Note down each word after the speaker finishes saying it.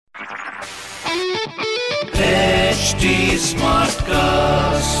HT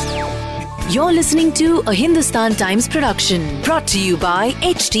Smartcast. You're listening to a Hindustan Times production brought to you by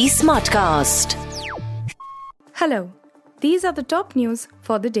HT Smartcast. Hello, these are the top news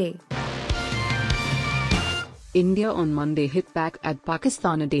for the day. India on Monday hit back at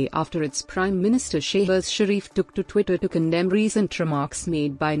Pakistan a day after its Prime Minister Shehbaz Sharif took to Twitter to condemn recent remarks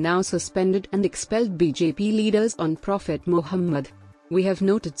made by now suspended and expelled BJP leaders on Prophet Muhammad. We have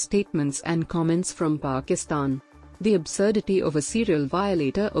noted statements and comments from Pakistan. The absurdity of a serial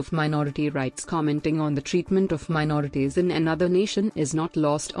violator of minority rights commenting on the treatment of minorities in another nation is not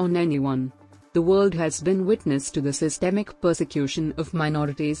lost on anyone. The world has been witness to the systemic persecution of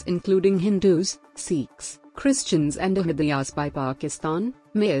minorities including Hindus, Sikhs, Christians and Ahmadiyas by Pakistan,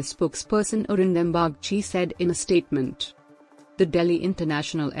 Mayor spokesperson Arindam Bagchi said in a statement. The Delhi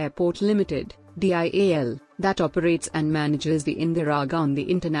International Airport Limited, DIAL, that operates and manages the Indira Gandhi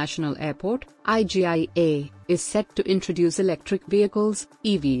International Airport, IGIA, is set to introduce electric vehicles,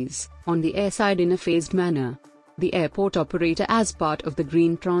 EVs, on the airside in a phased manner. The airport operator, as part of the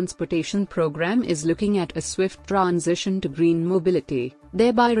Green Transportation Program, is looking at a swift transition to green mobility,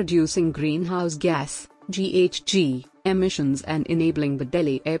 thereby reducing greenhouse gas (GHG) emissions and enabling the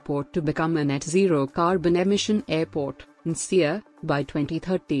Delhi airport to become a net zero carbon emission airport, NCER, by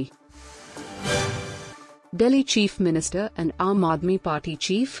 2030. Delhi Chief Minister and Aam Aadmi Party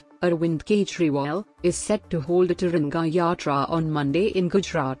Chief, Arvind Kejriwal, is set to hold a Tiranga Yatra on Monday in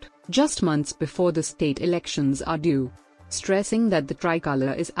Gujarat, just months before the state elections are due. Stressing that the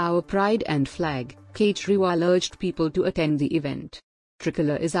tricolour is our pride and flag, Kejriwal urged people to attend the event.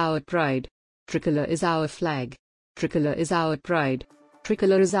 Tricolour is our pride. Tricolour is our flag. Tricolour is our pride.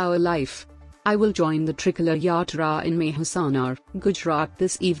 Tricolour is our life. I will join the Tricolour Yatra in Mehsana, Gujarat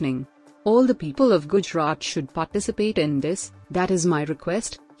this evening. All the people of Gujarat should participate in this, that is my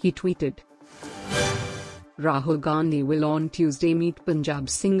request, he tweeted. Rahul Gandhi will on Tuesday meet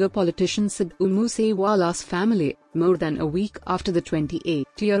Punjab's singer-politician Sidhu Moosewala's family, more than a week after the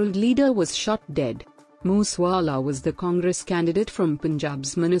 28-year-old leader was shot dead. Moosewala was the Congress candidate from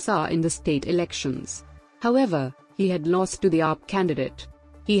Punjab's Manesar in the state elections. However, he had lost to the AAP candidate.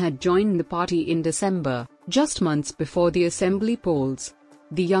 He had joined the party in December, just months before the assembly polls.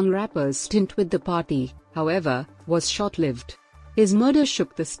 The young rapper's stint with the party, however, was short-lived. His murder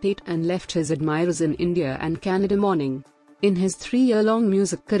shook the state and left his admirers in India and Canada mourning. In his 3-year-long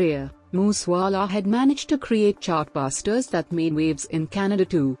music career, Moosewala had managed to create chartbusters that made waves in Canada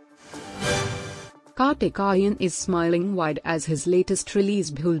too. Kartik Aaryan is smiling wide as his latest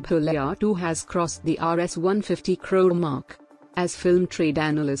release Bhool Bhulaiyaa 2 has crossed the Rs 150 crore mark. As film trade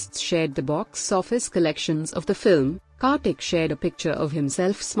analysts shared the box office collections of the film, Kartik shared a picture of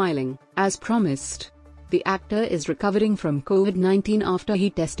himself smiling, as promised. The actor is recovering from COVID-19 after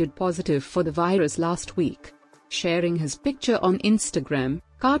he tested positive for the virus last week. Sharing his picture on Instagram,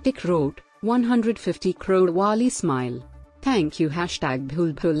 Kartik wrote, 150 crore wali smile. Thank you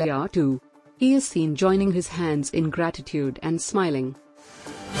 #Bhool Bhulaiyaa 2. He is seen joining his hands in gratitude and smiling.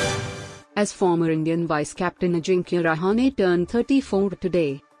 As former Indian vice-captain Ajinkya Rahane turned 34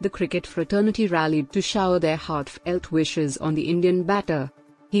 today, the cricket fraternity rallied to shower their heartfelt wishes on the Indian batter.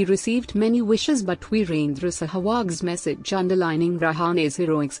 He received many wishes, but Virendra Sehwag's message underlining Rahane's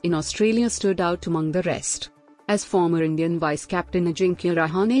heroics in Australia stood out among the rest. As former Indian vice-captain Ajinkya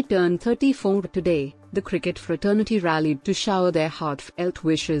Rahane turned 34 today, the cricket fraternity rallied to shower their heartfelt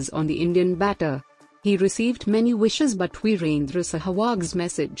wishes on the Indian batter. He received many wishes, but Virendra Sehwag's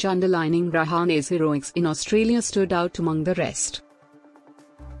message underlining Rahane's heroics in Australia stood out among the rest.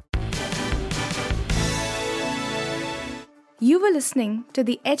 You were listening to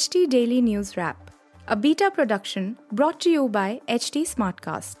the HT Daily News Wrap, a beta production brought to you by HT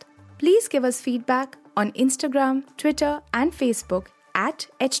Smartcast. Please give us feedback on Instagram, Twitter and Facebook at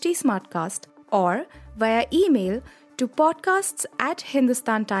HT Smartcast or via email to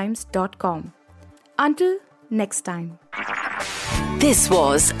podcasts@hindustantimes.com. Until next time. This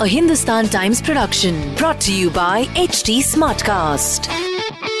was a Hindustan Times production brought to you by HT Smartcast.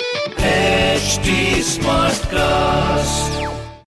 HT Smartcast.